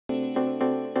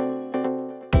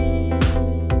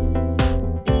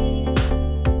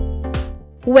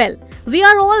Well, we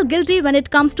are all guilty when it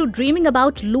comes to dreaming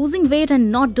about losing weight and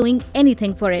not doing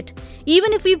anything for it.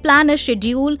 Even if we plan a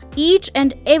schedule, each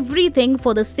and everything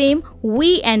for the same,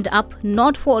 we end up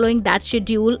not following that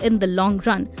schedule in the long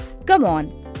run. Come on,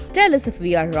 tell us if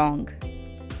we are wrong.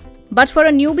 But for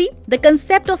a newbie, the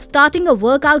concept of starting a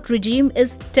workout regime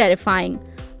is terrifying.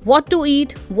 What to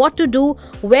eat, what to do,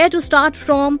 where to start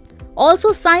from.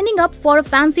 Also, signing up for a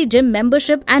fancy gym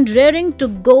membership and raring to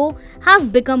go has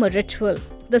become a ritual.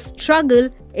 The struggle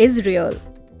is real.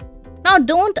 Now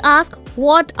don't ask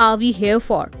what are we here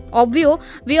for. Obviously,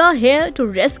 we are here to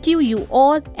rescue you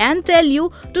all and tell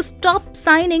you to stop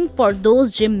signing for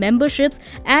those gym memberships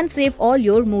and save all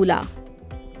your moolah.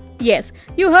 Yes,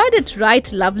 you heard it right,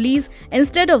 lovelies.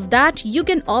 Instead of that, you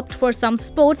can opt for some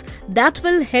sports that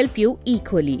will help you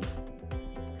equally.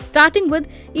 Starting with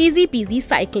easy peasy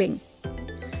cycling.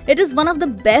 It is one of the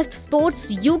best sports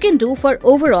you can do for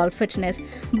overall fitness,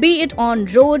 be it on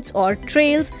roads or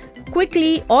trails,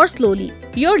 quickly or slowly.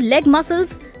 Your leg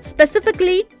muscles,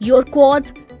 specifically your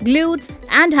quads, glutes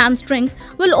and hamstrings,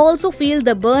 will also feel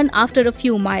the burn after a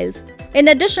few miles, in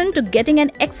addition to getting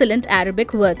an excellent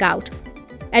aerobic workout.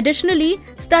 Additionally,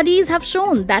 studies have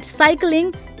shown that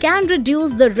cycling can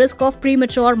reduce the risk of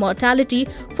premature mortality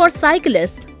for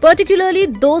cyclists, particularly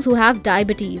those who have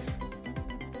diabetes.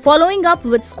 Following up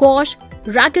with squash,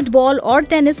 racquetball or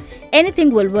tennis,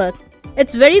 anything will work.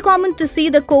 It's very common to see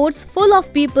the courts full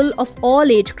of people of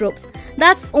all age groups.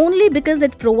 That's only because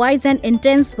it provides an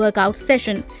intense workout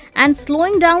session, and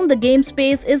slowing down the game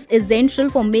pace is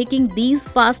essential for making these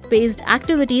fast-paced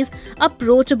activities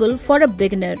approachable for a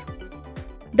beginner.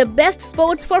 The best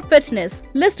sports for fitness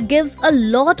list gives a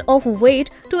lot of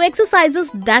weight to exercises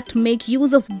that make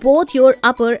use of both your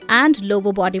upper and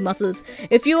lower body muscles.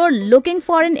 If you are looking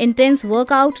for an intense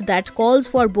workout that calls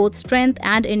for both strength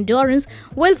and endurance,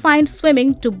 we'll find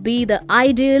swimming to be the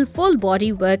ideal full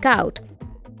body workout.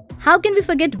 How can we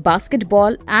forget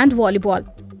basketball and volleyball?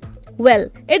 Well,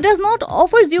 it does not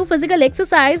offer you physical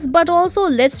exercise but also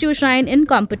lets you shine in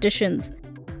competitions.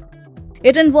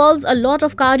 It involves a lot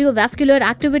of cardiovascular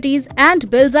activities and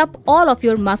builds up all of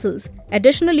your muscles.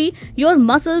 Additionally, your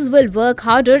muscles will work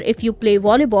harder if you play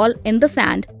volleyball in the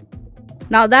sand.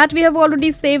 Now that we have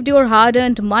already saved your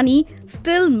hard-earned money,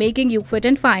 still making you fit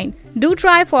and fine, do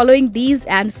try following these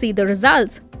and see the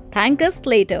results. Thank us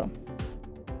later.